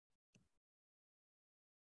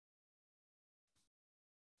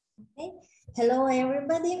Okay. Hello,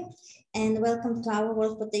 everybody, and welcome to our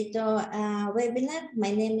World Potato webinar.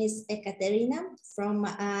 My name is Ekaterina from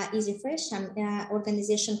EasyFresh. I'm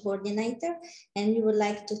organization coordinator, and we would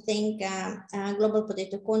like to thank Global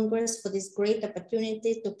Potato Congress for this great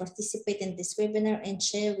opportunity to participate in this webinar and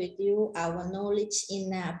share with you our knowledge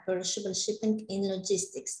in perishable shipping in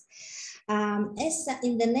logistics. As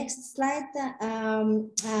in the next slide,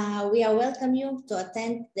 we are welcome you to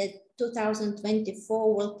attend the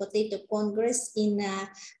 2024 World Potato Congress in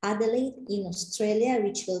Adelaide in Australia,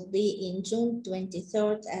 which will be in June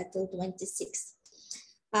 23rd till 26th.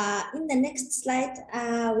 In the next slide,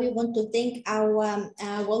 we want to thank our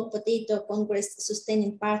World Potato Congress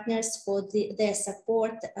sustaining partners for their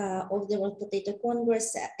support of the World Potato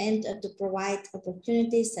Congress and to provide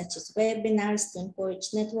opportunities such as webinars to encourage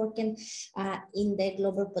networking in the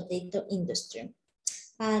global potato industry.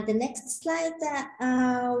 The next slide,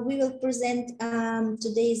 we will present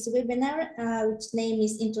today's webinar, which name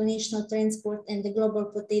is International Transport and the Global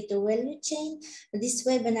Potato Value Chain. This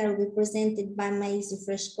webinar will be presented by my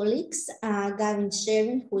EasyFresh colleagues, Gavin,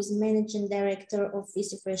 Sherwin, who is Managing Director of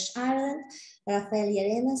EasyFresh Ireland, Rafael,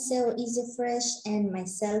 Llerena, CEO EasyFresh, and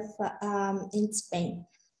myself in Spain.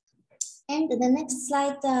 And the next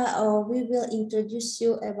slide, we will introduce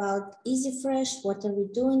you about EasyFresh, what are we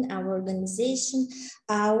doing, our organization.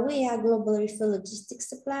 We are global refill logistics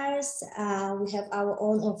suppliers. We have our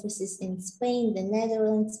own offices in Spain, the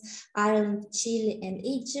Netherlands, Ireland, Chile, and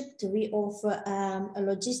Egypt. We offer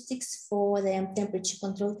logistics for the temperature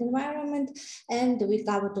controlled environment, and we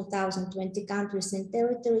cover 2020 countries and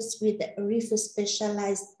territories with refill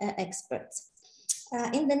specialized experts.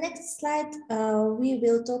 In the next slide, we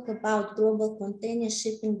will talk about global container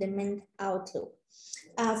shipping demand outlook.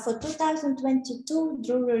 For 2022,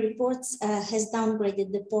 Drewry Reports has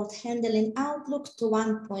downgraded the port handling outlook to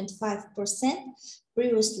 1.5%.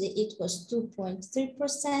 Previously, it was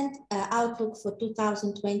 2.3%. Outlook for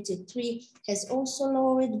 2023 has also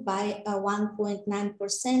lowered by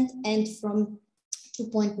 1.9% and from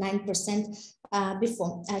 2.9%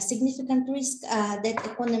 before. A significant risk that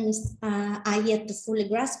economists are yet to fully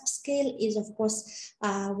grasp scale is, of course,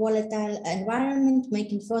 volatile environment,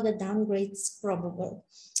 making further downgrades probable.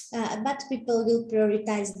 But people will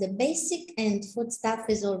prioritize the basic, and foodstuff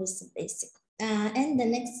is always a basic. And the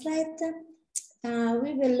next slide,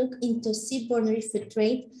 we will look into seaborne reefer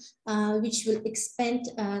trade, which will expand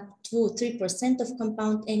to 3% of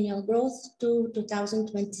compound annual growth to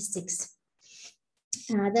 2026.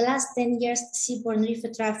 The last 10 years, seaborne reefer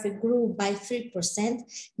traffic grew by 3%.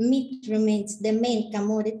 Meat remains the main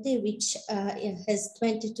commodity, which has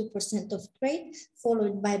 22% of trade,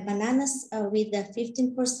 followed by bananas with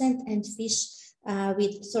 15% and fish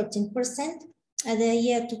with 13%. The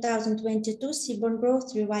year 2022, seaborne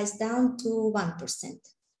growth revised down to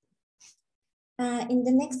 1%. In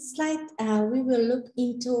the next slide, we will look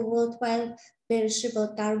into worldwide perishable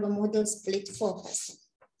cargo model split focus.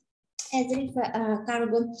 As reefer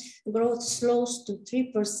cargo growth slows to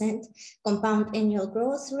 3% compound annual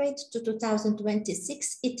growth rate to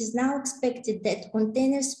 2026, it is now expected that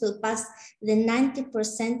containers will pass the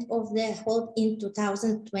 90% of their hold in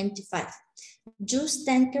 2025. Juice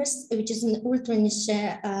tankers, which is an ultra-niche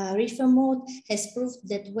reefer mode, has proved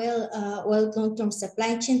that long-term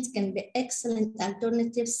supply chains can be excellent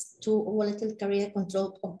alternatives to volatile carrier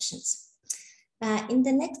controlled options. In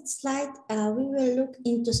the next slide, we will look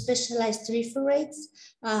into specialized reefer rates,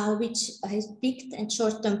 which has peaked and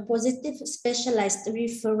short-term positive. Specialized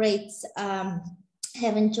reefer rates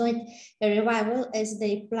have enjoyed a revival as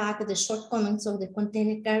they plug the shortcomings of the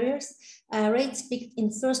container carriers. Rates peaked in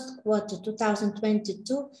first quarter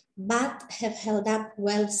 2022, but have held up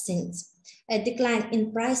well since. A decline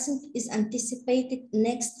in pricing is anticipated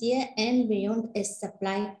next year and beyond as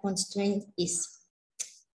supply constraint is.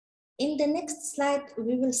 In the next slide,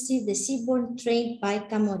 we will see the seaborne trade by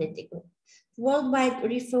commodity group. Worldwide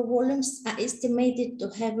reefer volumes are estimated to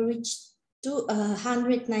have reached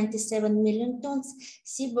 297 million tons.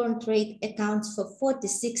 Seaborne trade accounts for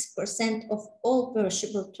 46% of all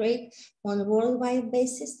perishable trade on a worldwide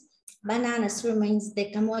basis. Bananas remains the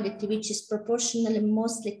commodity which is proportionally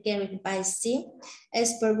mostly carried by sea.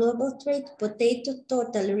 As per global trade, potato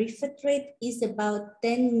total reefer trade is about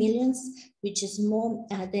 10 millions, which is more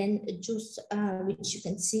than juice, which you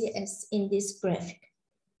can see as in this graphic.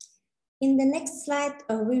 In the next slide,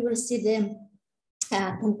 we will see the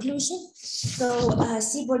conclusion. So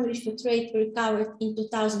seaborne reefer trade recovered in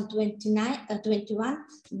 2021,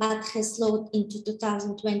 but has slowed into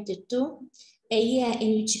 2022. a year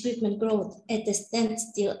in which equipment growth at a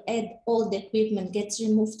standstill and all the equipment gets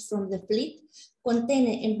removed from the fleet,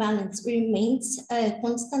 container imbalance remains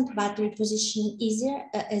constant, but repositioning easier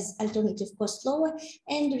as alternative cost lower,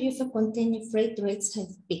 and reefer container freight rates have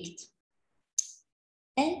peaked.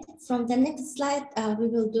 And from the next slide, we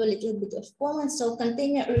will do a little bit of comments. So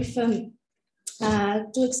container reefer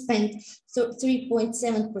to expand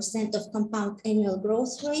 3.7% of compound annual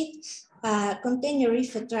growth rate. Container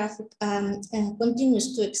reefer traffic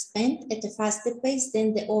continues to expand at a faster pace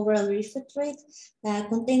than the overall reefer trade.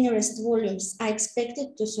 Container rest volumes are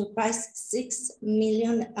expected to surpass 6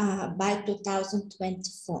 million by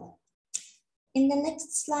 2024. In the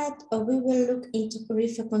next slide, we will look into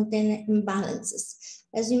reefer container imbalances.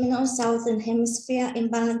 As you know, Southern Hemisphere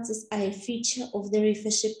imbalances are a feature of the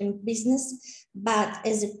reefer shipping business, but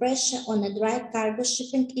as the pressure on a dry cargo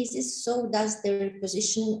shipping eases, so does the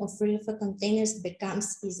repositioning of reefer containers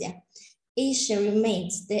becomes easier. Asia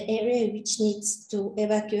remains the area which needs to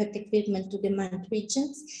evacuate equipment to demand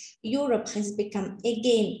regions. Europe has become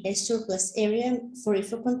again a surplus area for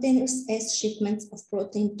reefer containers as shipments of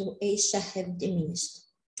protein to Asia have diminished.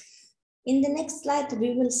 In the next slide,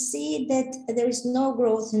 we will see that there is no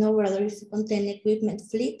growth in overall reefer container equipment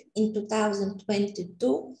fleet in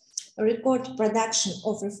 2022. A record production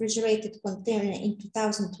of refrigerated container in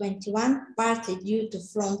 2021, partly due to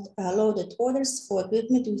front-loaded orders for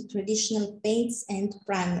equipment with traditional paints and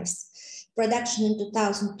primers. Production in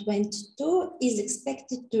 2022 is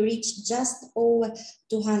expected to reach just over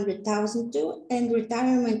 200,000 too, and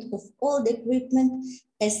retirement of all the equipment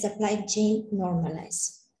as supply chain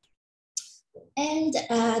normalizes. And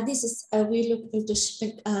this is, we look into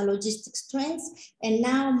shipping logistics trends. And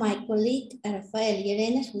now my colleague, Rafael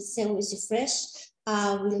Llerena, who is always fresh,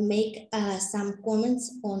 will make some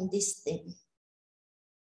comments on this theme.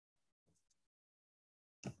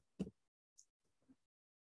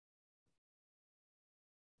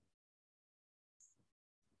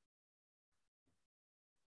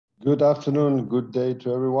 Good afternoon, good day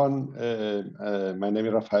to everyone. My name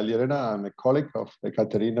is Rafael Llerena. I'm a colleague of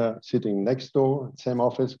Ekaterina, sitting next door, same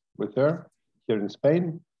office with her here in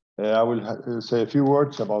Spain. I will say a few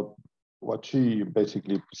words about what she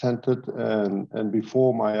basically presented, and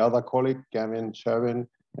before my other colleague, Gavin, Sherwin,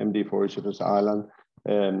 MD for Ishika's Island.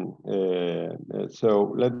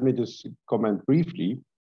 So let me just comment briefly.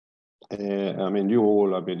 I mean, you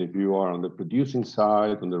all, if you are on the producing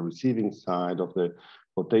side, on the receiving side of the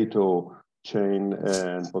potato chain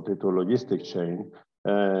and potato logistics chain,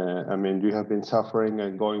 you have been suffering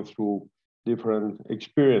and going through different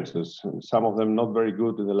experiences, some of them not very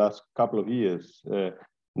good in the last couple of years.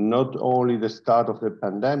 Not only the start of the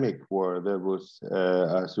pandemic, where there was,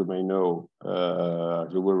 as you may know,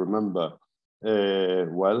 you will remember,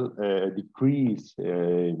 a decrease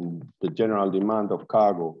in the general demand of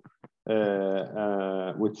cargo,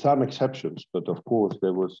 with some exceptions, but of course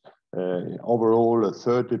there was overall a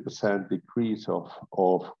 30% decrease of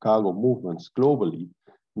cargo movements globally,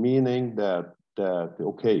 meaning that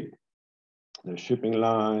okay, the shipping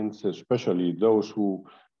lines, especially those who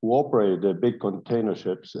operate the big container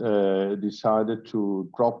ships, decided to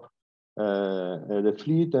drop the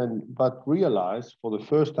fleet, but realized for the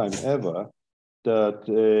first time ever that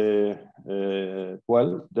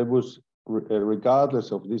there was,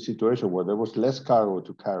 regardless of this situation where there was less cargo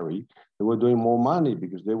to carry, they were doing more money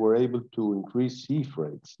because they were able to increase sea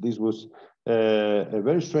freights. This was a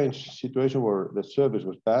very strange situation where the service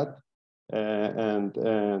was bad,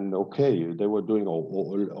 and okay, they were doing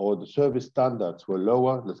all the service standards were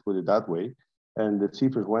lower, let's put it that way, and the sea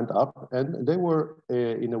freight went up, and they were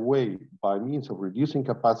in a way, by means of reducing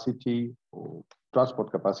capacity or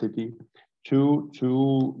transport capacity, to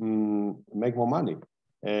make more money.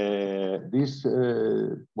 This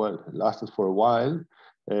lasted for a while.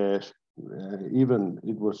 Even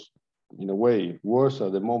it was in a way worse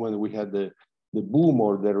at the moment we had the boom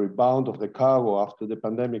or the rebound of the cargo after the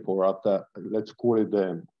pandemic, or after, let's call it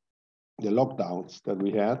the lockdowns that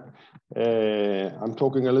we had. I'm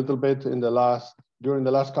talking a little bit during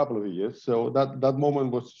the last couple of years. So that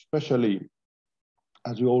moment was especially,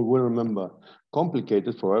 as you all will remember,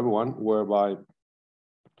 complicated for everyone, whereby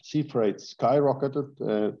sea freight skyrocketed.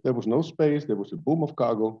 There was no space. There was a boom of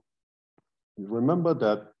cargo. Remember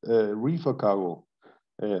that reefer cargo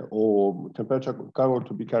or temperature cargo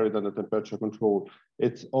to be carried under temperature control,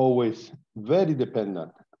 it's always very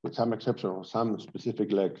dependent, with some exception of some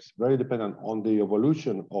specific legs, very dependent on the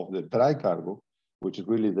evolution of the dry cargo, which is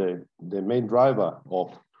really the main driver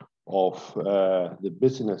of the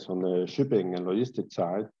business on the shipping and logistics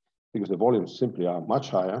side, because the volumes simply are much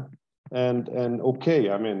higher. And okay,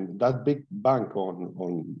 I mean, that big bank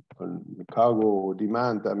on cargo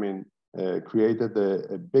demand, I mean, created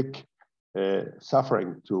a big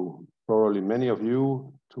suffering to probably many of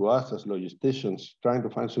you, to us as logisticians, trying to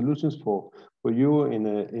find solutions for you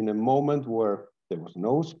in a moment where there was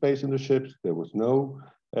no space in the ships, there was no,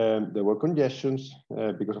 there were congestions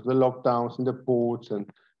because of the lockdowns in the ports. And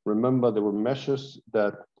remember, there were measures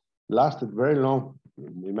that lasted very long.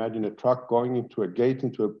 Imagine a truck going into a gate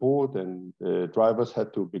into a port, and drivers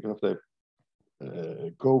had to, because of the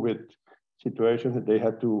COVID situation, they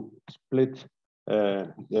had to split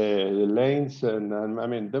the lanes, and I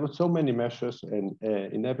mean, there were so many measures, and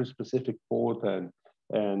in every specific port and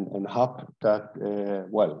hub that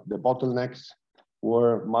well, the bottlenecks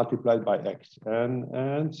were multiplied by X,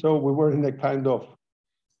 and so we were in a kind of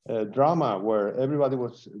drama where everybody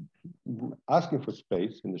was asking for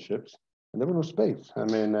space in the ships, and there was no space. I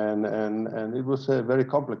mean, and it was a very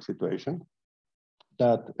complex situation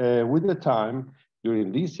that with the time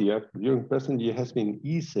during this year, during present year, has been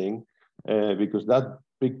easing because that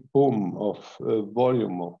big boom of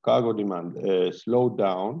volume of cargo demand slowed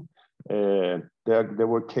down. There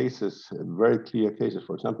were cases, very clear cases,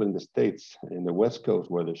 for example, in the States, in the West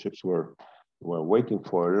Coast, where the ships were waiting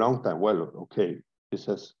for a long time. Well, okay, this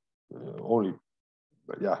has only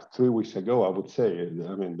 3 weeks ago, I would say.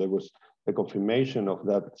 I mean, there was a confirmation of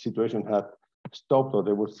that situation had stopped, or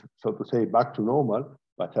there was, so to say, back to normal,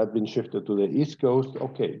 but had been shifted to the East Coast.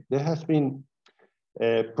 Okay, there has been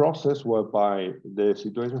a process whereby the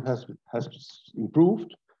situation has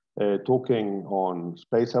improved, talking on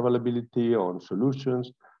space availability, on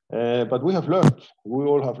solutions, but we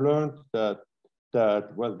all have learned that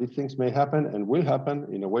well, these things may happen and will happen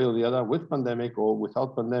in a way or the other, with pandemic or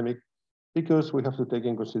without pandemic, because we have to take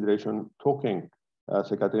in consideration, talking,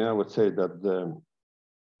 as Ekaterina would say, that the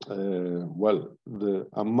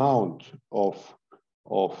amount of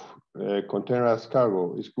containerized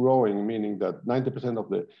cargo is growing, meaning that 90% of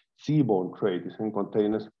the seaborne trade is in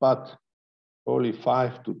containers, but only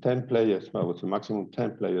 5 to 10 players, I would say maximum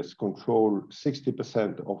 10 players, control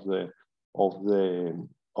 60% of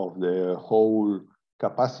the whole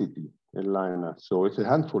capacity in liner. So it's a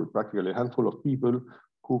handful, practically a handful of people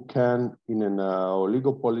who can, in an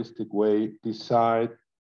oligopolistic way, decide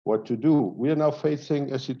what to do. We are now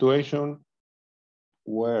facing a situation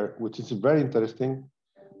which is very interesting.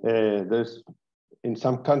 There's, in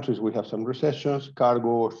some countries, we have some recessions,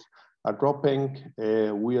 cargoes are dropping.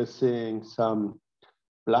 We are seeing some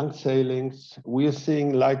blank sailings. We are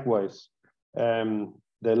seeing likewise, the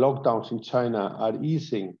lockdowns in China are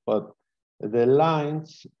easing, but the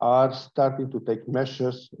lines are starting to take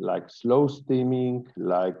measures like slow steaming,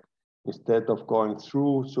 like instead of going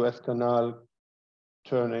through Suez Canal,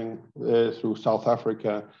 turning through South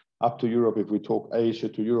Africa up to Europe, if we talk Asia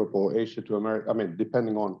to Europe or Asia to America, I mean,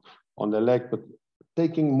 depending on the leg, but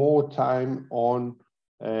taking more time on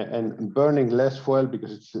and burning less fuel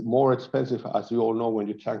because it's more expensive, as you all know, when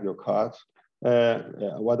you tank your cars.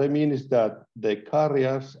 What I mean is that the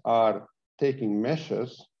carriers are taking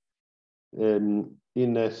measures in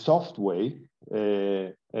a soft way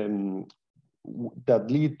that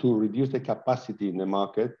lead to reduce the capacity in the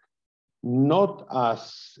market, not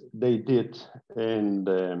as they did in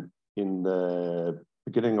the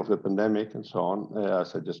beginning of the pandemic and so on,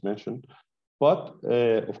 as I just mentioned, but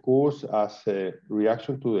of course, as a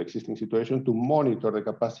reaction to the existing situation, to monitor the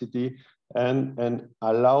capacity and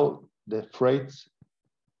allow the freights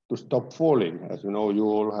to stop falling. As you know, you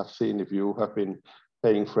all have seen, if you have been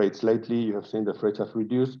paying freights lately, you have seen the freights have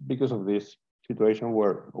reduced because of this situation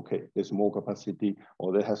where, okay, there's more capacity,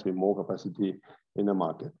 or there has been more capacity in the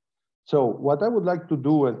market. So what I would like to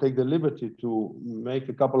do, and take the liberty to make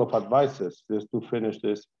a couple of advices just to finish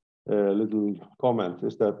this little comment,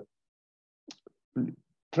 is that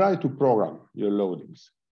try to program your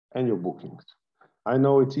loadings and your bookings. I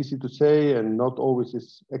know it's easy to say and not always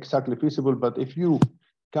is exactly feasible, but if you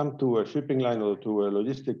come to a shipping line or to a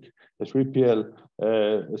logistic, a 3PL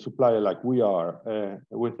supplier like we are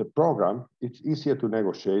with the program, it's easier to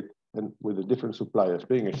negotiate and with the different suppliers,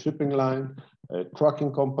 being a shipping line, a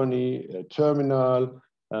trucking company, a terminal.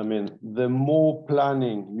 I mean, the more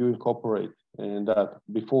planning you incorporate in that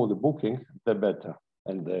before the booking, the better.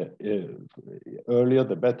 And the earlier,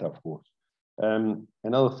 the better, of course.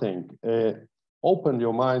 Another thing, open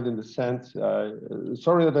your mind in the sense,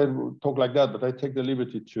 sorry that I talk like that, but I take the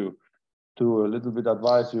liberty to a little bit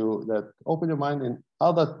advise you that open your mind in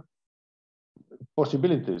other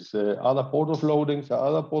possibilities, other port of loadings,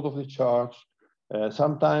 other port of discharge.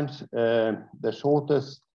 Sometimes the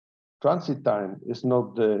shortest transit time is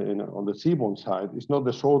not on the seaborne side, it's not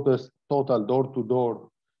the shortest total door-to-door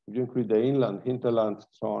if you include the inland, hinterland,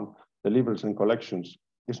 so on, deliveries and collections,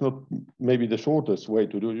 it's not maybe the shortest way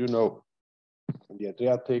to do. You know, in the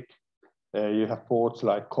Adriatic, you have ports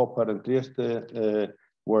like Koper and Trieste,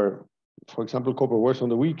 where, for example, Koper works on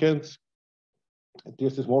the weekends.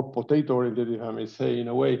 Trieste is more potato-oriented, if I may say, in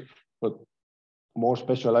a way, but more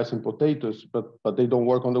specialized in potatoes, but they don't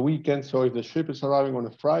work on the weekends. So if the ship is arriving on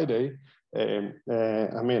a Friday,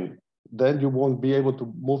 I mean, then you won't be able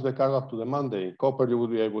to move the car up to the Monday. Koper, you will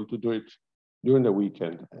be able to do it during the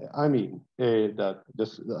weekend. I mean, that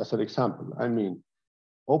just as an example, I mean,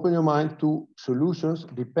 open your mind to solutions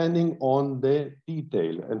depending on the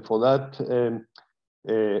detail. And for that,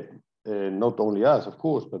 not only us, of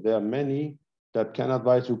course, but there are many that can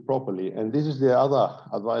advise you properly. And this is the other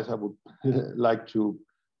advice I would like to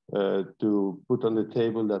put on the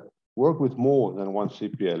table, that work with more than one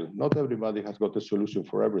CPL. Not everybody has got a solution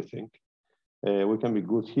for everything. We can be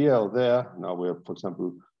good here or there. Now we're, for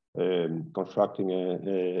example, constructing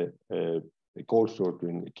a coal store,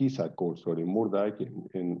 a quayside coal store in Moerdijk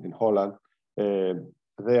in Holland.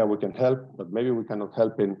 There we can help, but maybe we cannot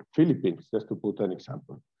help in Philippines, just to put an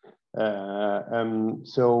example.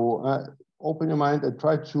 Open your mind and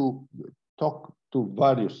try to talk to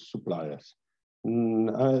various suppliers.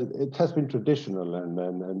 It has been traditional,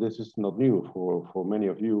 and this is not new for many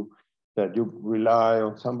of you, that you rely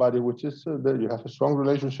on somebody which is, that you have a strong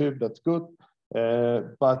relationship, that's good.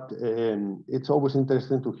 But it's always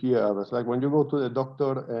interesting to hear others. Like when you go to the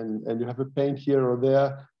doctor and you have a pain here or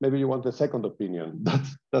there, maybe you want a second opinion.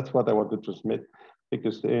 That's what I want to transmit,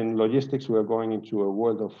 because in logistics, we are going into a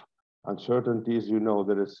world of uncertainties. You know,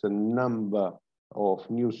 there is a number of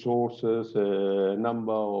new sources, a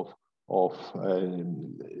number of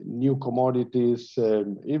new commodities.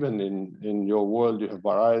 Even in your world, you have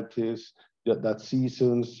varieties, that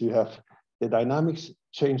seasons, you have the dynamics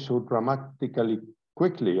change so dramatically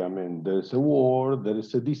quickly. I mean, there's a war, there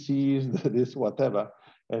is a disease, there is whatever,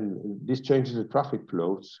 and this changes the traffic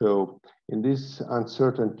flow. So in these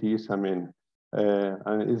uncertainties, I mean,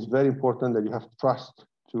 and it's very important that you have trust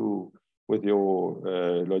with your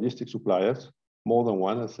logistics suppliers, more than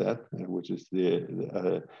one, as said, which is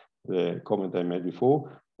the comment I made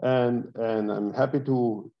before. And I'm happy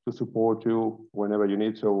to support you whenever you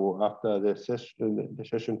need. So after the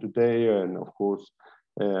session today, and of course,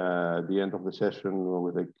 the end of the session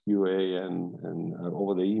with a QA and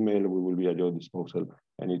over the email, we will be at your disposal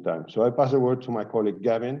anytime. So I pass the word to my colleague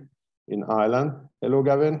Gavin in Ireland. Hello,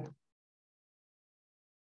 Gavin.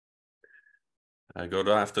 Good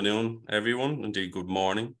afternoon, everyone. Indeed, good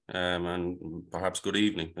morning, and perhaps good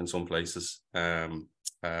evening in some places.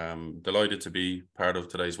 Delighted to be part of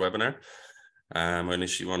today's webinar. I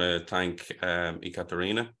initially want to thank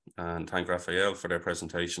Ekaterina and thank Rafael for their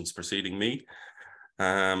presentations preceding me.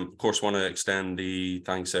 Of course, want to extend the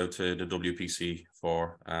thanks out to the WPC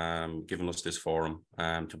for giving us this forum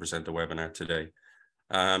to present the webinar today.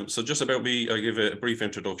 So just about me, I'll give a brief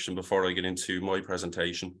introduction before I get into my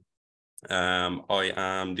presentation. I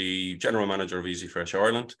am the General Manager of EasyFresh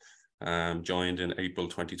Ireland, joined in April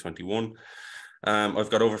 2021. I've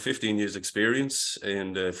got over 15 years experience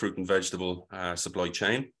in the fruit and vegetable supply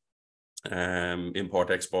chain,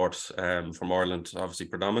 import-export from Ireland, obviously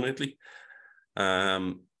predominantly.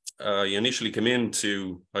 I initially came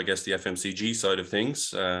into, I guess, the FMCG side of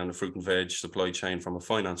things and the fruit and veg supply chain from a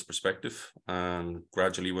finance perspective, and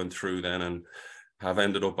gradually went through then and have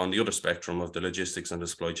ended up on the other spectrum of the logistics and the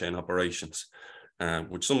supply chain operations,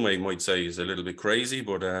 which some might say is a little bit crazy,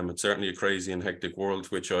 but it's certainly a crazy and hectic world,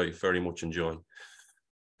 which I very much enjoy.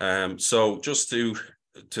 So just to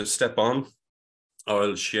step on,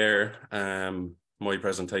 I'll share my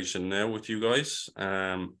presentation now with you guys.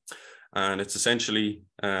 And it's essentially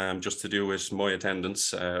just to do with my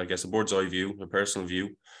attendance, I guess a bird's eye view, a personal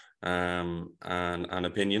view, and an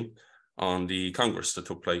opinion on the Congress that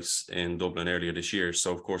took place in Dublin earlier this year.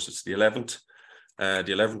 So of course it's the 11th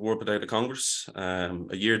World Potato Congress, a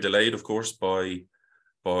year delayed, of course, by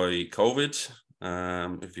COVID.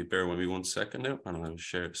 If you bear with me 1 second now, and I'll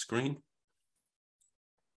share the screen.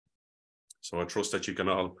 So I trust that you can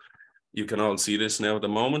all see this now at the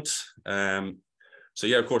moment. So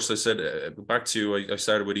yeah, of course, I said I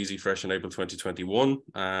started with EasyFresh in April 2021,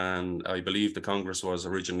 and I believe the Congress was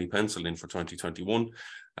originally penciled in for 2021.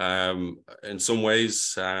 In some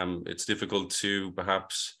ways, it's difficult to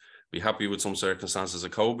perhaps be happy with some circumstances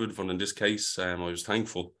of COVID, but in this case, I was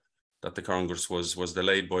thankful that the Congress was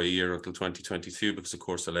delayed by a year until 2022, because of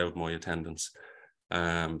course allowed my attendance.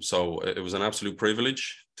 So it was an absolute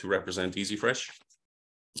privilege to represent EasyFresh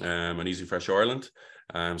and EasyFresh Ireland.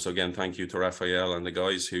 So again, thank you to Rafael and the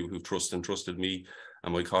guys who've trusted me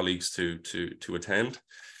and my colleagues to attend.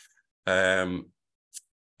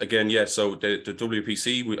 Again, yeah, so the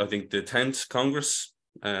WPC, I think the 10th Congress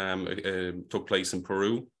took place in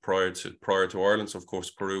Peru prior to Ireland. So of course,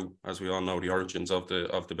 Peru, as we all know, the origins of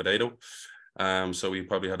the potato. So we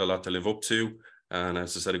probably had a lot to live up to. And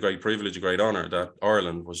as I said, a great privilege, a great honour that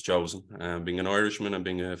Ireland was chosen. Being an Irishman and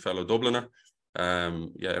being a fellow Dubliner,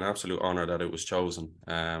 yeah, an absolute honour that it was chosen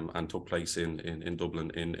and took place in Dublin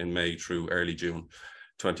in May through early June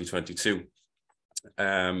 2022.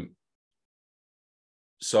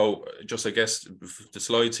 So just, I guess, the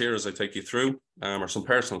slides here as I take you through are some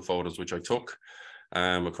personal photos which I took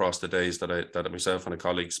across the days that myself and a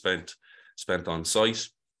colleague spent on site.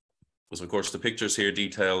 So of course the pictures here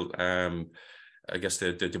detail, I guess,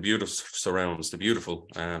 the beautiful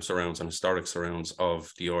surrounds and historic surrounds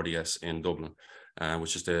of the RDS in Dublin,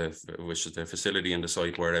 which is the facility and the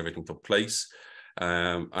site where everything took place.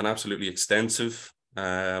 An absolutely extensive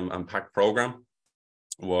and packed program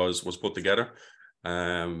was put together.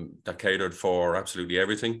 That catered for absolutely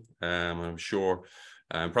everything. I'm sure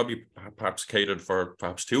perhaps catered for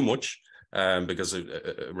perhaps too much, because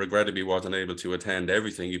regrettably wasn't able to attend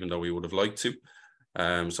everything, even though we would have liked to.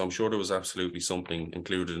 So I'm sure there was absolutely something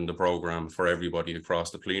included in the program for everybody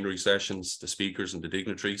across the plenary sessions, the speakers and the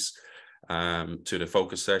dignitaries, to the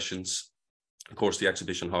focus sessions. Of course, the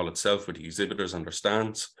exhibition hall itself with the exhibitors and their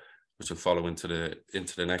stands, which will follow into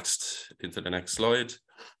the next slide.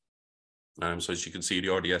 So as you can see, the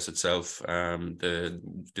RDS itself,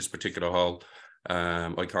 this particular hall,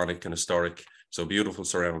 iconic and historic, so beautiful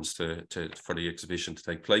surrounds for the exhibition to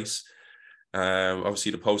take place.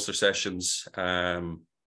 Obviously the poster sessions, and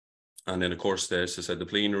then of course as I said, the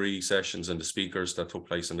plenary sessions and the speakers that took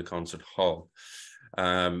place in the concert hall.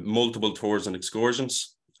 Multiple tours and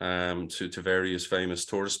excursions to various famous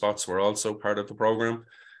tourist spots were also part of the program.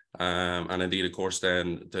 And indeed, of course,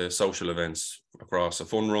 then the social events across a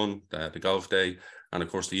fun run, the golf day, and of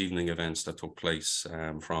course the evening events that took place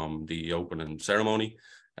from the opening ceremony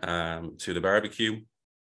to the barbecue,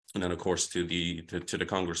 and then of course to the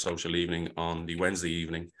Congress social evening on the Wednesday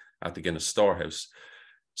evening at the Guinness Storehouse.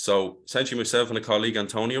 So essentially myself and a colleague,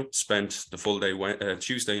 Antonio, spent the full day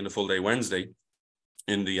Tuesday and the full day Wednesday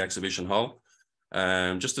in the exhibition hall,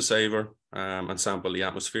 just to savor and sample the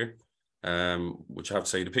atmosphere. Which I have to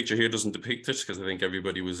say, the picture here doesn't depict it, because I think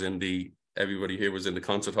everybody here was in the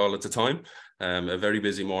concert hall at the time. A very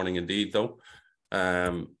busy morning indeed, though.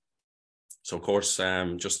 So of course,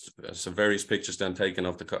 just some various pictures then taken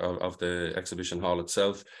of the exhibition hall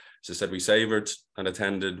itself. As I said, we savoured and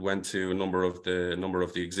attended, went to a number of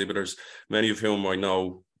the exhibitors, many of whom I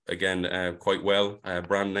know again quite well,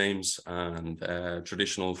 brand names and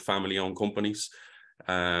traditional family-owned companies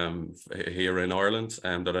here in Ireland,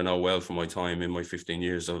 that I know well from my time in my 15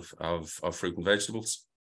 years of fruit and vegetables.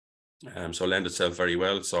 So lend itself very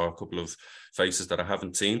well. Saw a couple of faces that I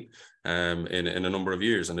haven't seen in a number of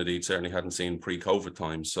years, and indeed certainly hadn't seen pre-COVID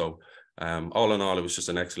times. So all in all, it was just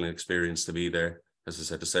an excellent experience to be there, as I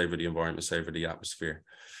said, to savour the environment, savour the atmosphere.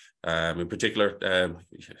 In particular,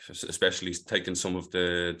 especially taking some of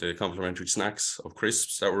the complimentary snacks of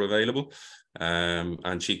crisps that were available,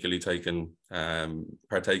 and cheekily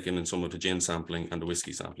partaking in some of the gin sampling and the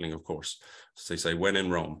whiskey sampling, of course, as they say, when in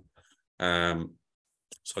Rome.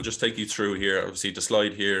 So I'll just take you through here. Obviously, the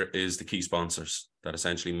slide here is the key sponsors that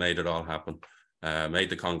essentially made it all happen,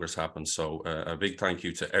 made the Congress happen. So a big thank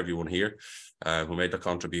you to everyone here who made their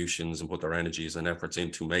contributions and put their energies and efforts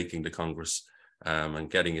into making the Congress and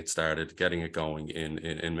getting it started, getting it going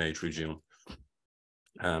in May through June.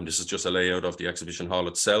 This is just a layout of the exhibition hall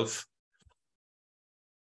itself.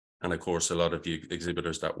 And of course, a lot of the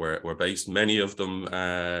exhibitors that were based, many of them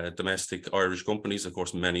domestic Irish companies, of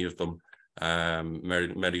course, many of them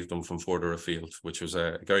from further afield, which was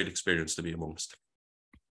a great experience to be amongst.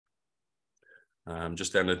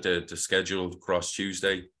 Just then at the schedule across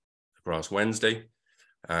Tuesday, across Wednesday.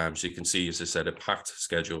 So you can see, as I said, a packed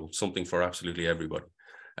schedule, something for absolutely everybody,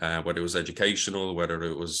 whether it was educational, whether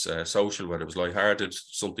it was social, whether it was lighthearted,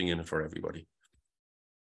 something in it for everybody.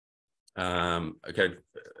 Okay,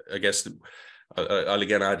 I guess I'll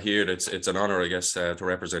again add here that it's an honour, I guess, to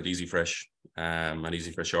represent EasyFresh and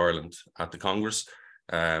EasyFresh Ireland at the Congress.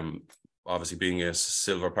 Obviously being a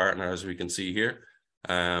silver partner, as we can see here.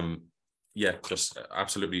 Yeah, just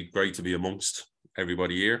absolutely great to be amongst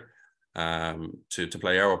everybody here, to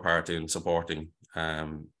play our part in supporting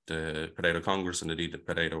the Potato Congress and indeed the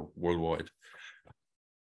potato worldwide.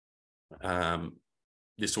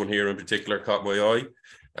 This one here in particular caught my eye,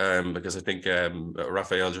 because I think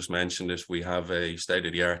Rafael just mentioned it. We have a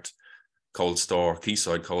state-of-the-art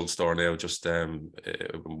quayside cold store now, just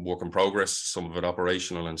work in progress, some of it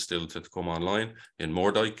operational and still to come online in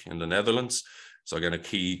Moerdijk in the Netherlands. So again, a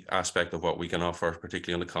key aspect of what we can offer,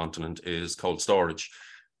 particularly on the continent, is cold storage.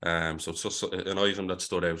 So it's just an item that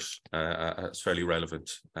stood out as fairly relevant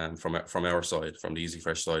from our side, from the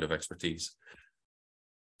EasyFresh side of expertise.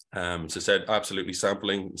 As I said, absolutely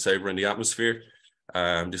sampling, savouring the atmosphere.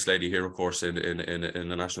 This lady here, of course, in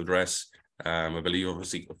the national dress, I believe,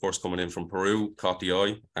 obviously, of course, coming in from Peru, caught the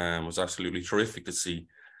eye. Was absolutely terrific to see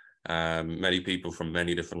many people from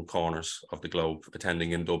many different corners of the globe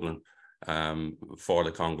attending in Dublin for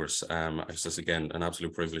the Congress. It's just, again, an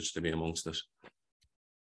absolute privilege to be amongst it.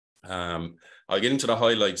 I'll get into the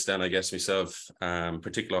highlights then, I guess, myself,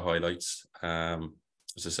 particular highlights.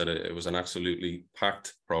 As I said, it was an absolutely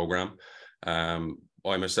packed programme.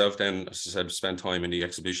 I myself then, as I said, spent time in the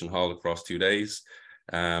exhibition hall across 2 days.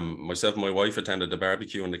 Myself and my wife attended the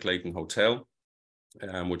barbecue in the Clayton Hotel,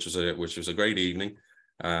 which was a great evening.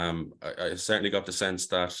 I certainly got the sense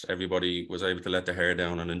that everybody was able to let their hair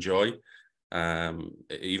down and enjoy.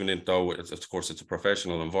 Even though, of course, it's a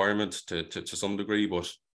professional environment to some degree,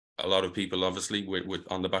 but a lot of people, obviously,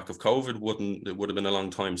 on the back of COVID, it would have been a long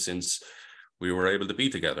time since we were able to be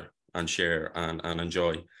together and share and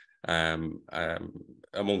enjoy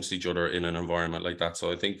amongst each other in an environment like that.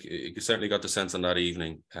 So I think you certainly got the sense on that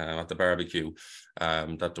evening at the barbecue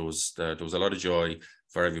that there was a lot of joy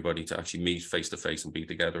for everybody to actually meet face to face and be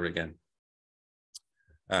together again.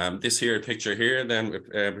 This here picture here then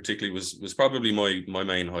particularly was probably my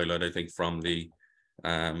main highlight, I think, from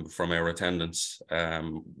our attendance.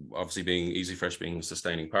 Obviously, being EasyFresh being a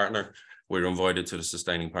sustaining partner, we were invited to the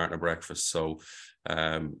sustaining partner breakfast. So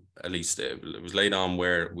at least it was laid on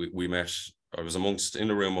where we met. I was in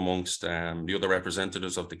the room amongst the other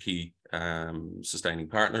representatives of the key sustaining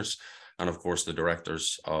partners, and of course the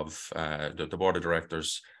directors of the board of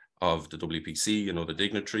directors of the WPC, the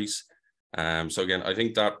dignitaries. So again, I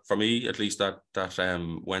think that for me, at least that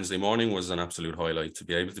Wednesday morning was an absolute highlight, to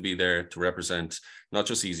be able to be there to represent not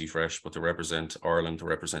just EasyFresh, but to represent Ireland, to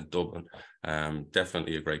represent Dublin.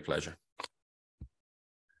 Definitely a great pleasure.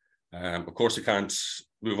 Of course, I can't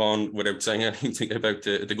move on without saying anything about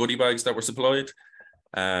the goodie bags that were supplied.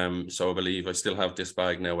 So I believe I still have this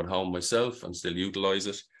bag now at home myself and still utilise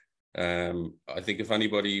it. I think if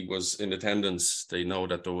anybody was in attendance, they know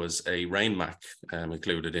that there was a rain mac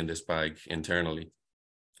included in this bag internally.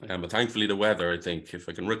 But thankfully the weather, I think, if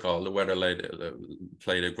I can recall, the weather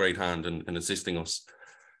played a great hand in assisting us.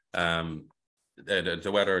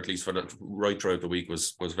 The weather, at least for right throughout the week,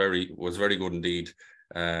 was very good indeed.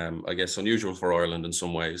 I guess unusual for Ireland in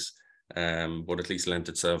some ways, but at least lent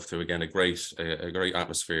itself to, again, a great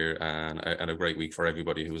atmosphere and a great week for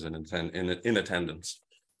everybody who was in attendance.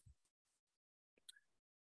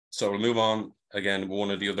 So we'll move on. Again,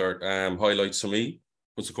 one of the other highlights for me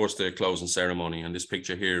was, of course, the closing ceremony. And this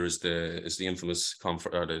picture here is the infamous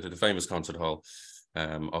the famous concert hall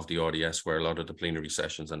of the RDS, where a lot of the plenary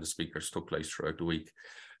sessions and the speakers took place throughout the week.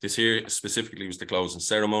 This here specifically was the closing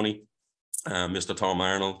ceremony. Mr. Tom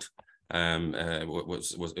Arnold,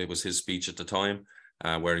 it was his speech at the time,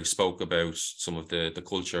 where he spoke about some of the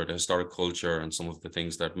culture, the historic culture, and some of the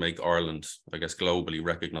things that make Ireland, I guess, globally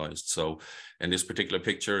recognised. So in this particular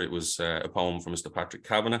picture, it was a poem from Mr. Patrick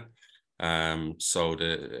Kavanagh. So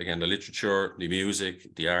the literature, the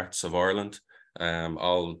music, the arts of Ireland,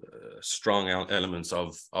 all strong elements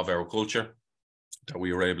of our culture that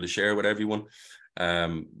we were able to share with everyone.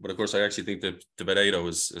 But of course, I actually think that the potato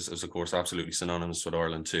is of course absolutely synonymous with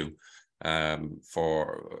Ireland too,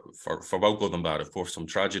 for both good and bad. Of course, some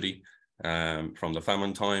tragedy from the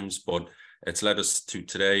famine times, but it's led us to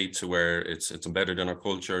today to where it's embedded in our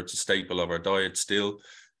culture. It's a staple of our diet still,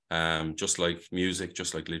 just like music,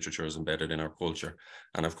 just like literature is embedded in our culture,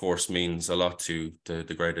 and of course means a lot to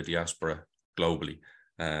the greater diaspora globally.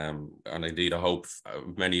 And indeed, I hope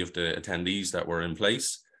many of the attendees that were in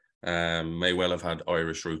place may well have had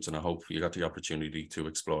Irish roots, and I hope you got the opportunity to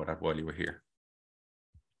explore that while you were here.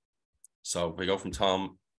 So we go from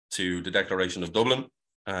Tom to the Declaration of Dublin,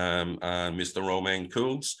 and Mr. Romain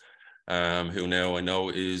Cools, who now I know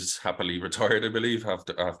is happily retired, I believe,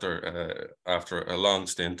 after a long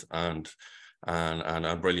stint and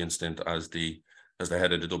a brilliant stint as the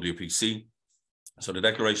head of the WPC. So the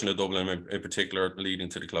Declaration of Dublin in particular, leading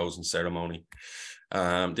to the closing ceremony.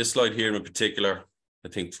 This slide here in particular, I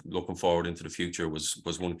think looking forward into the future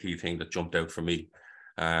was one key thing that jumped out for me,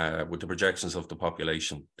 with the projections of the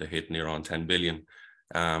population to hit near on 10 billion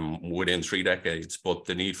within 3 decades, but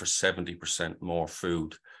the need for 70% more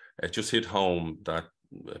food. It just hit home that,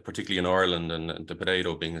 particularly in Ireland, and the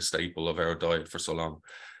potato being a staple of our diet for so long,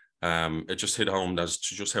 it just hit home as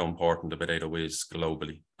to just how important the potato is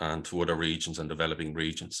globally and to other regions and developing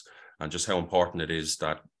regions, and just how important it is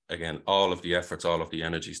that, again, all of the efforts, all of the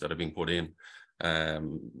energies that have been put in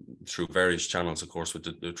through various channels, of course, with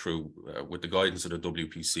the guidance of the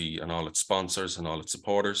WPC and all its sponsors and all its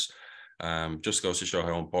supporters, just goes to show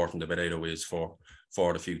how important the potato is for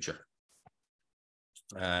the future.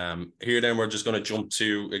 Here then we're just going to jump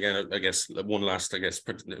to, again, I guess one last,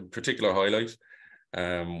 particular highlight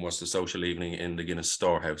was the social evening in the Guinness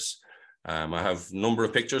Storehouse. I have a number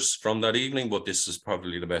of pictures from that evening, but this is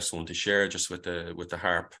probably the best one to share, just with the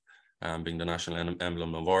harp being the national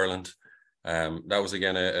emblem of Ireland. That was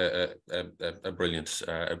again a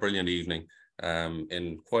brilliant evening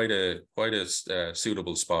in quite a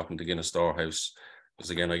suitable spot in the Guinness Storehouse.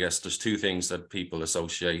 Because again, I guess there's two things that people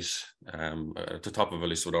associate at the top of a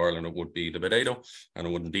list with Ireland. It would be the potato, and it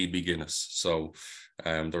would indeed be Guinness. So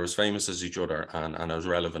they're as famous as each other, and as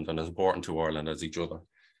relevant and as important to Ireland as each other.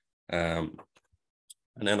 And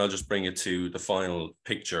then I'll just bring it to the final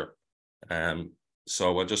picture.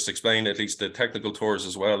 So I'll just explain at least the technical tours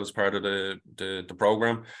as well as part of the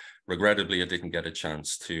program. Regrettably, I didn't get a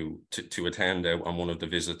chance to attend on one of the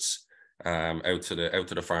visits out to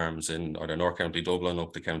the farms in either North County Dublin,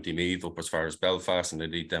 up to County Meath, up as far as Belfast, and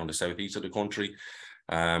indeed down the southeast of the country,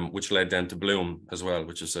 which led then to Bloom as well,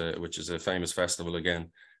 which is a famous festival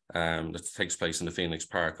again that takes place in the Phoenix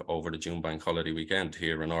Park over the June Bank holiday weekend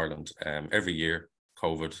here in Ireland every year,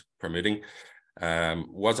 COVID permitting.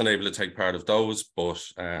 Wasn't able to take part of those, but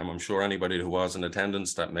I'm sure anybody who was in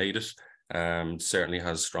attendance that made it certainly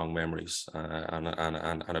has strong memories and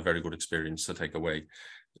a very good experience to take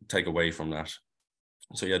away from that.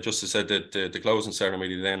 So yeah, just to say that the closing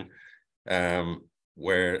ceremony then,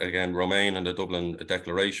 where again Romain and the Dublin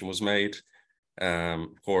Declaration was made.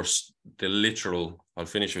 Of course, I'll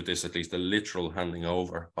finish with this, at least the literal handing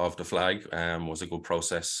over of the flag was a good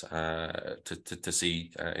process to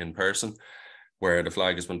see in person, where the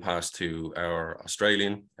flag has been passed to our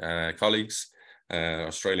Australian colleagues,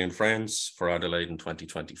 Australian friends for Adelaide in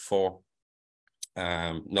 2024.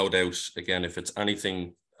 No doubt, again, if it's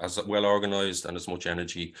anything as well organised and as much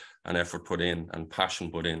energy and effort put in and passion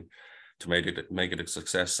put in to make it a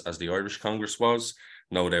success as the Irish Congress was,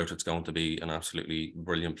 no doubt it's going to be an absolutely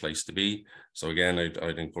brilliant place to be. So again,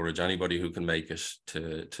 I'd encourage anybody who can make it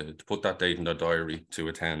to put that date in their diary to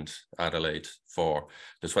attend Adelaide for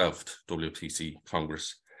the 12th WPC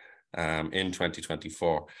Congress in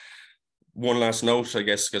 2024. One last note, I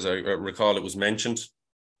guess, because I recall it was mentioned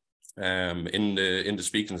in the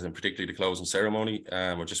speakings, and particularly the closing ceremony.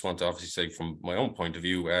 I just want to obviously say from my own point of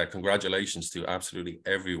view, congratulations to absolutely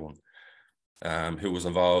everyone who was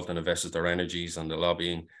involved and invested their energies and the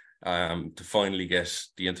lobbying to finally get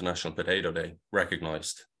the International Potato Day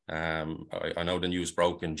recognised. I know the news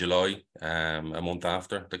broke in July, a month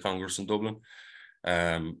after the Congress in Dublin,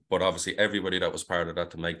 but obviously everybody that was part of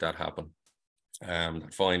that to make that happen.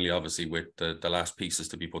 Finally, obviously, with the last pieces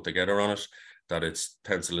to be put together on it, that it's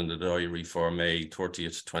penciled in the diary for May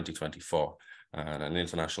 30th, 2024, and an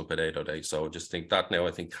International Potato Day. So I just think that now,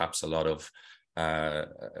 I think, caps a lot of,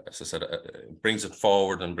 as I said, brings it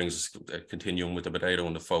forward and brings us continuing with the potato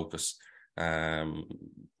and the focus going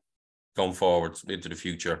forward into the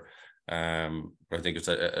future. But I think it's,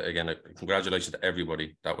 again, a congratulations to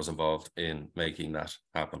everybody that was involved in making that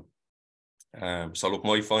happen. So look,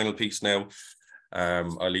 my final piece now,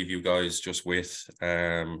 I'll leave you guys just with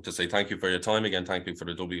to say thank you for your time again. Thank you for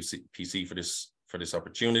the WPC for this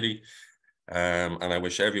opportunity, and I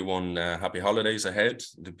wish everyone happy holidays ahead,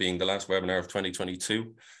 being the last webinar of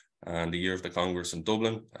 2022 and the year of the Congress in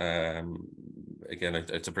Dublin. Again,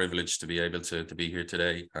 it's a privilege to be able to be here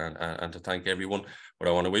today and to thank everyone. But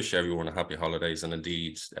I want to wish everyone a happy holidays and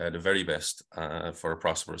indeed the very best for a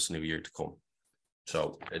prosperous new year to come.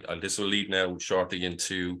 So this will lead now shortly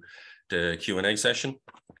into the Q&A session,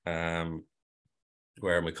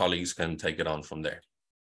 where my colleagues can take it on from there.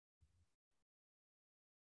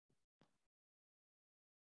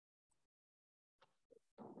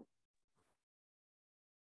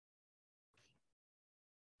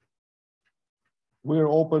 We're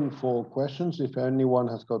open for questions if anyone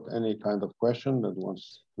has got any kind of question that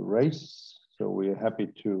wants to raise. So we're happy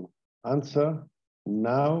to answer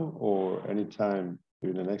now or anytime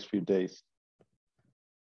during the next few days.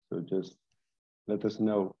 So just let us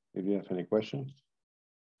know if you have any questions.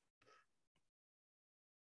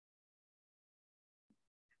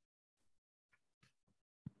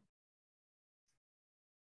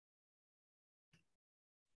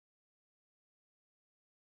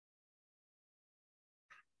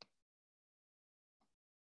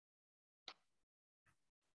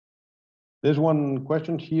 There's one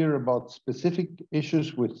question here about specific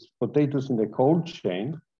issues with potatoes in the cold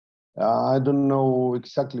chain. I don't know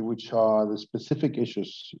exactly which are the specific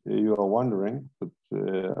issues you are wondering, but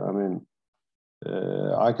I mean,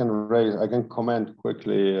 I can comment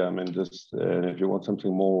quickly. I mean, just if you want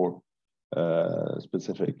something more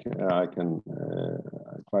specific, I can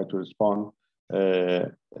try to respond.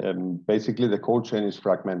 Basically, the cold chain is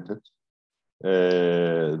fragmented.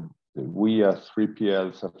 We as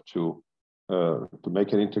 3PLs have to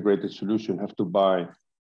make an integrated solution, have to buy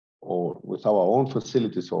or with our own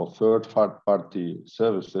facilities or third-party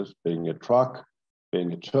services, being a truck,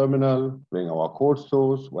 being a terminal, being our cold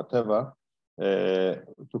stores, whatever,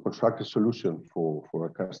 to construct a solution for a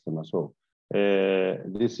customer. So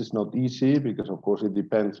this is not easy because, of course, it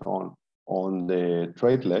depends on the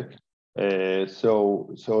trade leg.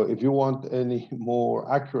 So if you want any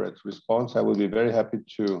more accurate response, I will be very happy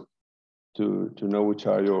to know which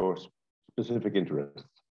are your specific interests.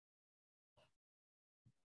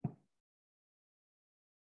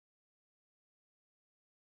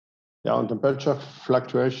 Yeah, on temperature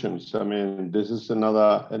fluctuations, I mean, this is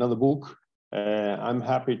another book. I'm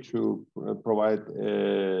happy to provide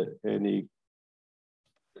any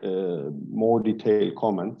more detailed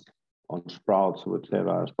comments on sprouts,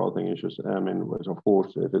 whatever sprouting issues. I mean, which of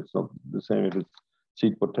course, if it's not the same, if it's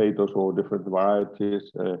seed potatoes or different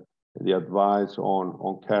varieties, the advice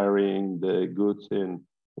on carrying the goods in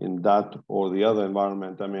that or the other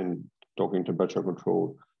environment. I mean, talking temperature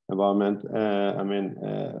control environment. I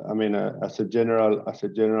mean, as a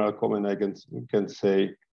general comment, I can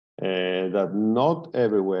say that not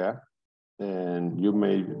everywhere, and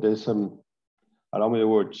there's some, allow me the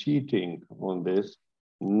word, cheating on this.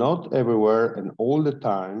 Not everywhere and all the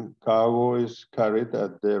time, cargo is carried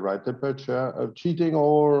at the right temperature. Cheating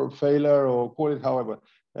or failure, or call it however.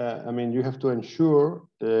 I mean, you have to ensure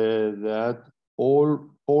that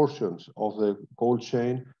all portions of the cold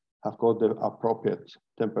chain have got the appropriate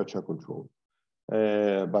temperature control.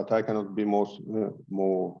 But I cannot be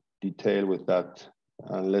more detailed with that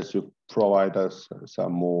unless you provide us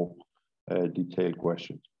some more detailed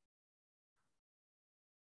questions.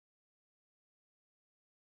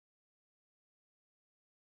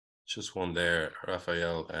 Just one there,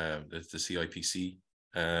 Rafael, the CIPC.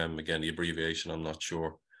 Again, the abbreviation, I'm not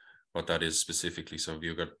sure what that is specifically. So have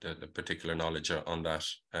you got the particular knowledge on that?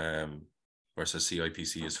 Versus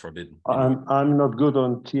CIPC is forbidden. I'm not good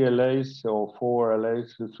on TLAs or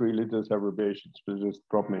 4LAs, 3 liters abbreviations. Please just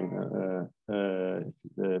drop me.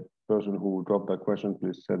 The person who dropped that question,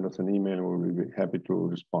 please send us an email. We'll be happy to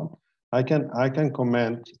respond. I can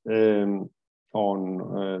comment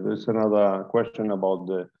on. There's another question about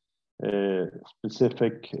the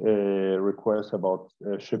specific request about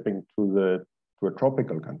shipping to a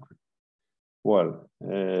tropical country. Well,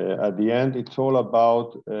 at the end, it's all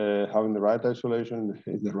about having the right isolation,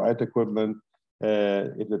 the right equipment.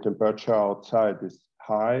 If the temperature outside is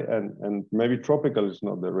high, and maybe tropical is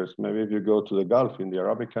not the risk. Maybe if you go to the Gulf in the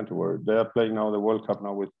Arabic country where they are playing now the World Cup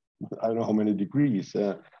now with I don't know how many degrees.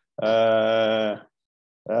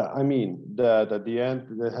 I mean that at the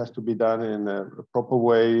end it has to be done in a proper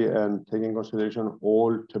way and taking consideration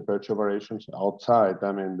all temperature variations outside.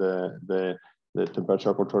 I mean the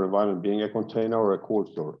temperature control environment, being a container or a cold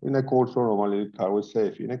store. In a cold store, normally the car is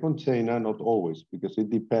safe. In a container, not always, because it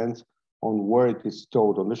depends on where it is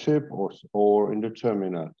stored on the ship or in the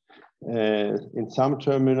terminal. In some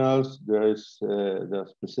terminals, there are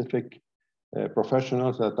specific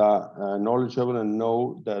professionals that are knowledgeable and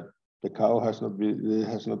know that the cow has not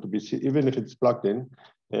to be, even if it's plugged in,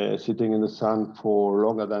 sitting in the sun for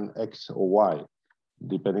longer than X or Y.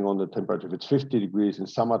 Depending on the temperature. If it's 50 degrees in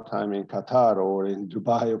summertime in Qatar or in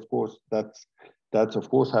Dubai, of course, that's of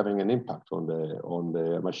course having an impact on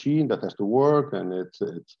the machine that has to work, and it's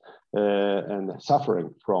and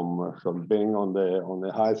suffering from being on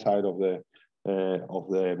the high side of the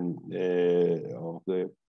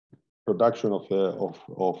production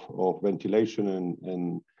of ventilation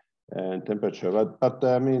and temperature. But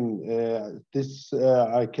I mean,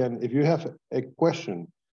 I can, if you have a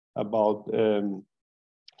question about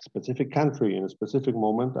specific country in a specific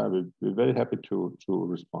moment, I will be very happy to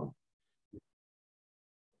respond.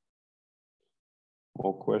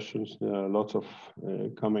 More questions? There are lots of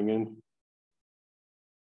coming in.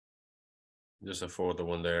 Just a further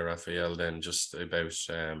one there, Rafael, then just about,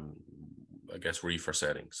 I guess, reefer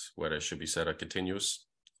settings, whether it should be set at continuous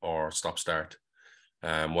or stop-start.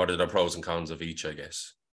 What are the pros and cons of each, I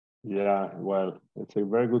guess? Yeah, well, it's a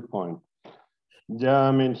very good point. Yeah,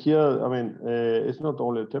 I mean, here, I mean, it's not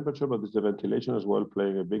only the temperature, but it's the ventilation as well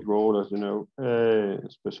playing a big role, as you know,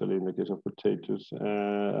 especially in the case of potatoes.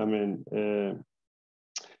 I mean,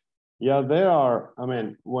 yeah, there are, I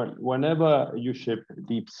mean, whenever you ship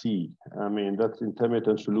deep sea, I mean, that's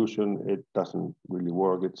intermittent solution, it doesn't really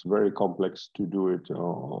work. It's very complex to do it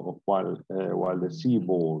while the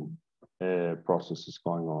seaborne process is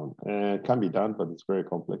going on. It can be done, but it's very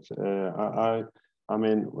complex. I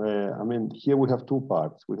mean, here we have two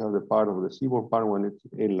parts. We have the part of the seaborne part when it's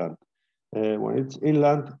inland. When it's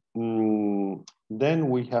inland, then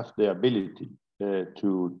we have the ability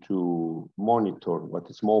to monitor what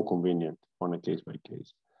is more convenient on a case by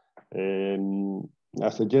case.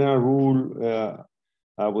 As a general rule,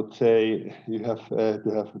 I would say you have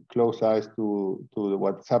to have close eyes to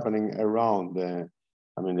what's happening around.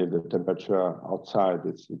 I mean, if the temperature outside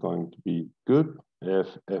is going to be good,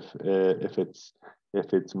 if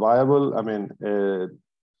it's viable. I mean,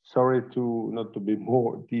 sorry not to be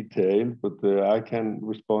more detailed, but I can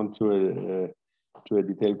respond to a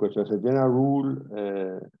detailed question. As a general rule,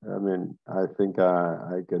 I mean, I think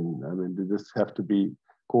I can. I mean, you just have to be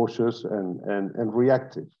cautious and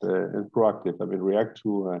reactive and proactive. I mean, react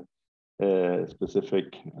to a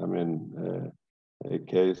specific. I mean, a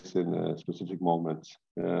case in a specific moment.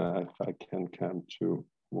 If I can come to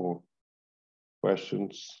more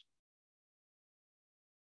questions.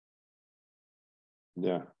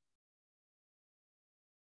 Yeah.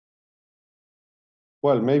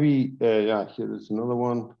 Well, maybe, yeah, here is another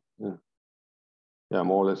one. Yeah,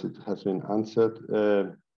 more or less it has been answered.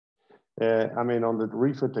 I mean, on the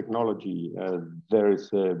reefer technology, there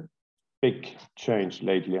is a big change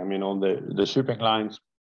lately. I mean, on the shipping lines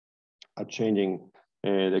are changing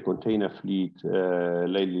the container fleet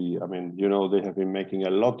lately. I mean, you know, they have been making a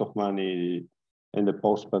lot of money in the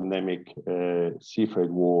post-pandemic sea freight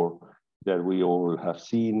war that we all have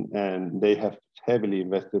seen, and they have heavily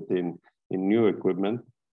invested in new equipment.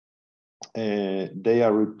 They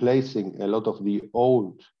are replacing a lot of the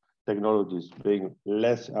old technologies, being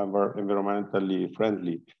less environmentally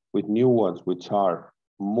friendly, with new ones which are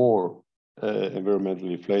more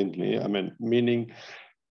environmentally friendly. I mean, meaning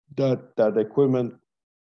that equipment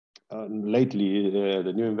lately,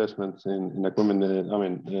 the new investments in equipment, I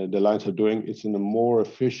mean, the lines are doing, it's in a more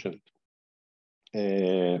efficient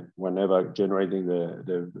whenever generating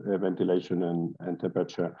the ventilation and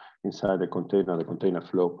temperature inside the container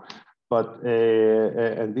flow. But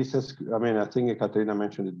and this is, I mean, I think Ekaterina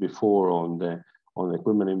mentioned it before on the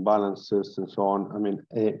equipment imbalances and so on. I mean,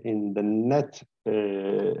 in the net,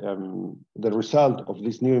 the result of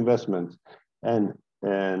these new investments and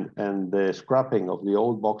the scrapping of the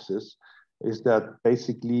old boxes is that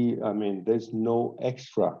basically, I mean, there's no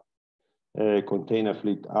extra container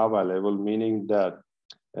fleet available, meaning that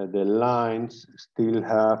the lines still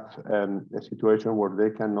have a situation where they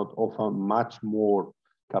cannot offer much more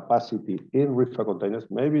capacity in reefer containers.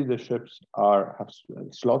 Maybe the ships have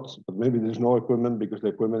slots, but maybe there's no equipment because the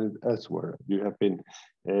equipment is elsewhere. You have been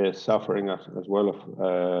suffering as well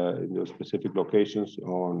in those specific locations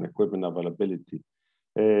on equipment availability.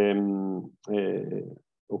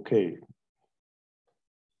 Okay.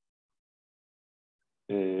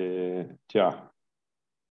 Yeah.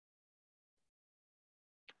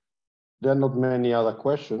 There are not many other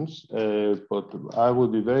questions, but I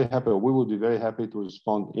would be very happy, or we would be very happy to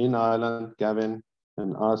respond in Ireland, Gavin,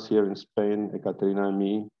 and us here in Spain, Ekaterina and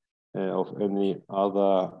me, of any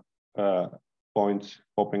other points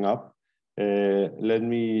popping up. Let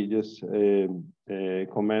me just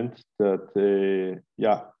comment that,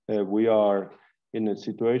 yeah, we are in a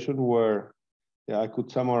situation where, yeah, I could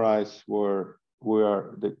summarize where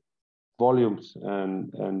the volumes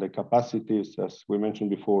and the capacities, as we mentioned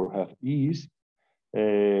before, have eased.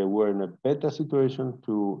 We're in a better situation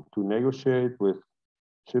to negotiate with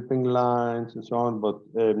shipping lines and so on, but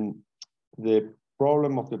the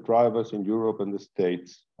problem of the drivers in Europe and the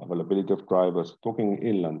States, availability of drivers, talking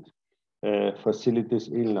inland, facilities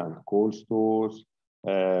inland, cold stores,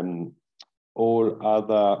 all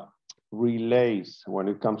other relays when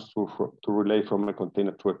it comes to relay from a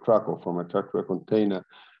container to a truck or from a truck to a container,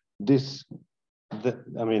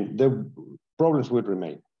 I mean, the problems would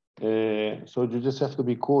remain. So you just have to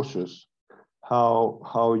be cautious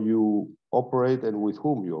how you operate and with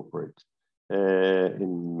whom you operate.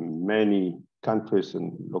 In many countries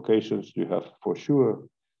and locations, you have for sure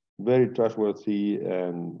very trustworthy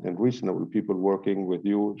and reasonable people working with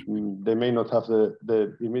you. They may not have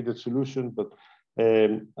the immediate solution, but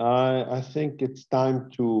I think it's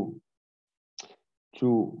time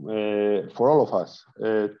for all of us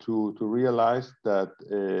to realize that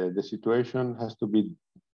the situation has to be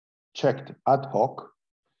checked ad hoc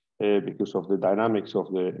because of the dynamics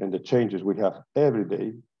of the changes we have every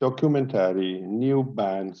day, documentary, new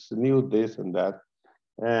bans, new this and that.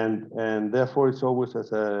 And therefore it's always,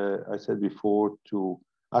 as I said before, to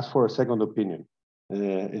ask for a second opinion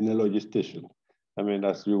in a logistician. I mean,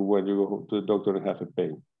 as you, when you go to the doctor and have a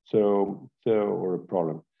pain, or a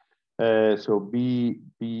problem. So we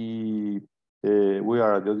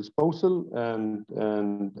are at your disposal, and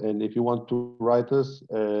if you want to write us,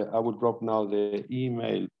 I will drop now the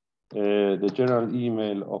email, the general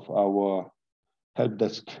email of our help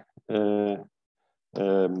desk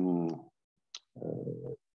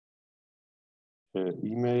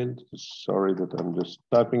email. Sorry that I'm just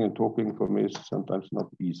typing and talking. For me, it's sometimes not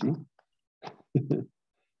easy.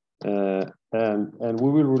 And we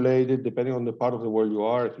will relate it depending on the part of the world you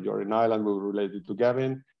are. If you're in Ireland, we will relate it to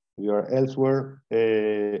Gavin. If you are elsewhere,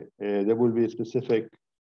 there will be a specific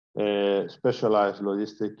specialized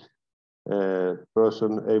logistic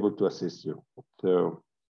person able to assist you. So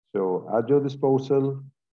at your disposal,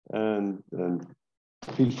 and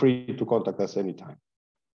feel free to contact us anytime.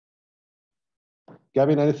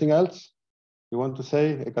 Gavin, anything else you want to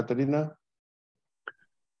say, Ekaterina?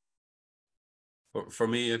 For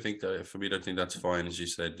me, I think that's fine. As you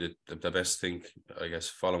said, the best thing, I guess,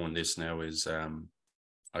 following this now is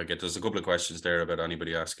there's a couple of questions there about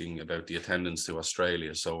anybody asking about the attendance to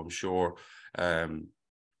Australia. So I'm sure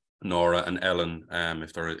Nora and Ellen,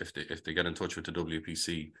 if they get in touch with the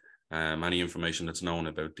WPC, any information that's known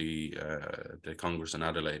about the Congress in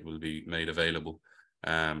Adelaide will be made available.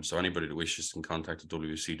 So anybody that wishes can contact the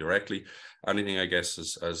WPC directly. Anything, I guess,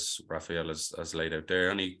 as Rafael has laid out there,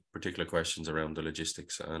 any particular questions around the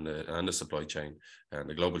logistics and the supply chain and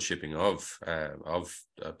the global shipping of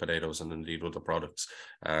potatoes and indeed other products,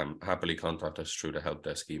 happily contact us through the help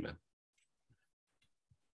desk email.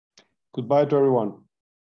 Goodbye to everyone.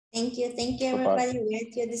 Thank you everybody. We're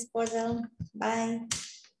at your disposal. Bye.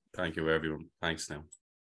 Thank you everyone. Thanks now.